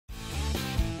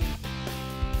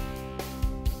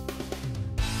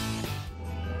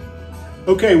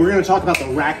Okay, we're going to talk about the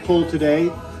rack pull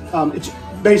today. It's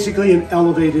basically an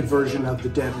elevated version of the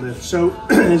deadlift. So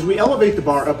as we elevate the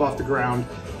bar up off the ground,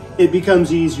 it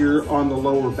becomes easier on the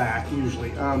lower back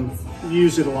usually. We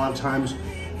use it a lot of times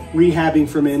rehabbing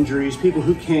from injuries, people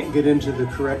who can't get into the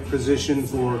correct position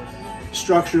for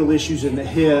structural issues in the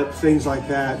hip, things like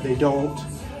that. They don't,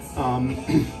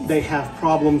 they have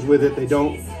problems with it. They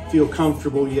don't feel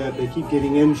comfortable yet. They keep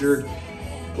getting injured.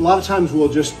 A lot of times we'll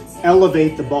just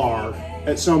elevate the bar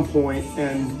at some point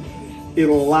and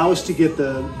it'll allow us to get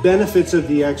the benefits of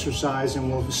the exercise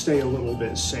and we'll stay a little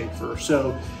bit safer.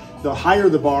 So the higher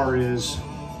the bar is,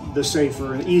 the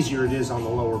safer and easier it is on the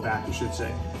lower back, I should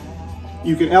say.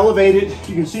 You can elevate it.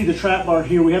 You can see the trap bar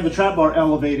here. We have the trap bar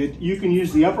elevated. You can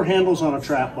use the upper handles on a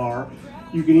trap bar.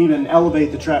 You can even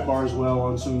elevate the trap bar as well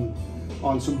on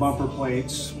some bumper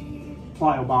plates,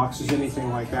 plyo boxes,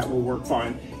 anything like that will work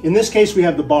fine. In this case, we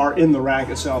have the bar in the rack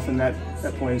itself, and that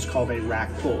point is called a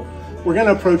rack pull. We're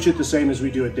gonna approach it the same as we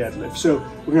do a deadlift. So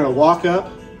we're gonna walk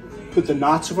up, put the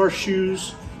knots of our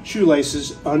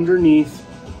shoelaces underneath,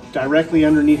 directly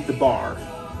underneath the bar.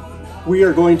 We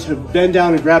are going to bend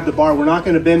down and grab the bar. We're not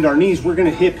gonna bend our knees, we're gonna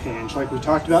hip hinge. Like we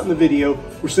talked about in the video,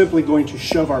 we're simply going to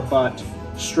shove our butt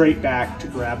straight back to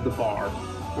grab the bar.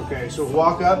 Okay, so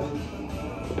walk up,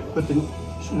 put the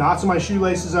knots of my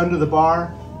shoelaces under the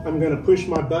bar. I'm gonna push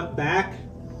my butt back,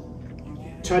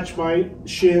 touch my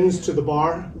shins to the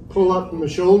bar, pull up from the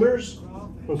shoulders,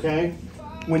 okay?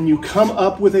 When you come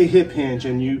up with a hip hinge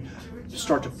and you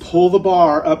start to pull the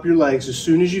bar up your legs, as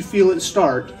soon as you feel it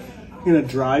start, you're gonna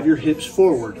drive your hips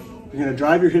forward. You're gonna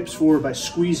drive your hips forward by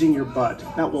squeezing your butt.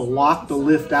 That will lock the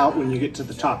lift out when you get to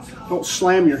the top. Don't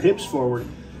slam your hips forward.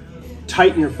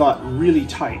 Tighten your butt really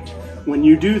tight. When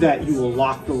you do that, you will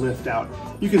lock the lift out.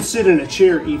 You can sit in a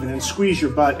chair even and squeeze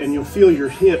your butt and you'll feel your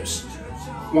hips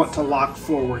want to lock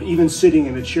forward. Even sitting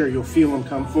in a chair, you'll feel them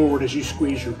come forward as you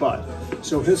squeeze your butt.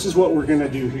 So this is what we're gonna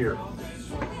do here.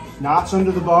 Knots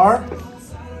under the bar,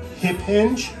 hip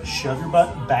hinge, shove your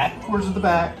butt back towards the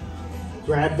back,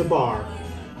 grab the bar,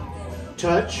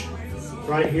 touch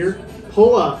right here,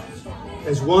 pull up.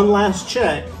 As one last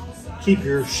check, keep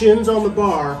your shins on the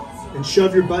bar and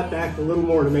shove your butt back a little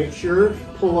more to make sure.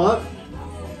 Pull up,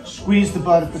 squeeze the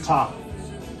butt at the top.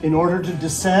 In order to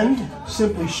descend,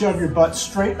 simply shove your butt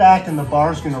straight back and the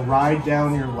bar's gonna ride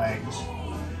down your legs.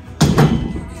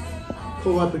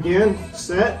 Pull up again,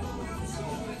 set.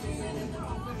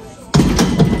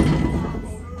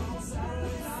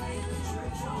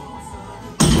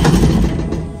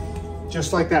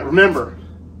 Just like that. Remember,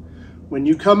 when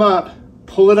you come up,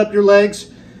 pull it up your legs.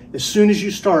 As soon as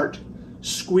you start,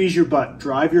 squeeze your butt.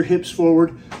 Drive your hips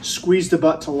forward, squeeze the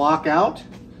butt to lock out.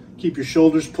 Keep your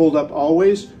shoulders pulled up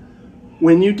always.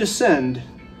 When you descend,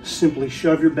 simply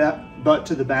shove your butt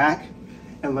to the back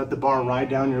and let the bar ride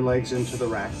down your legs into the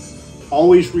rack.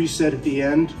 Always reset at the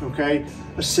end, okay?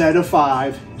 A set of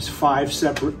 5 is 5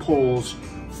 separate pulls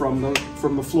from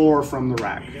the floor, from the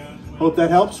rack. Hope that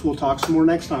helps. We'll talk some more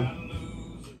next time.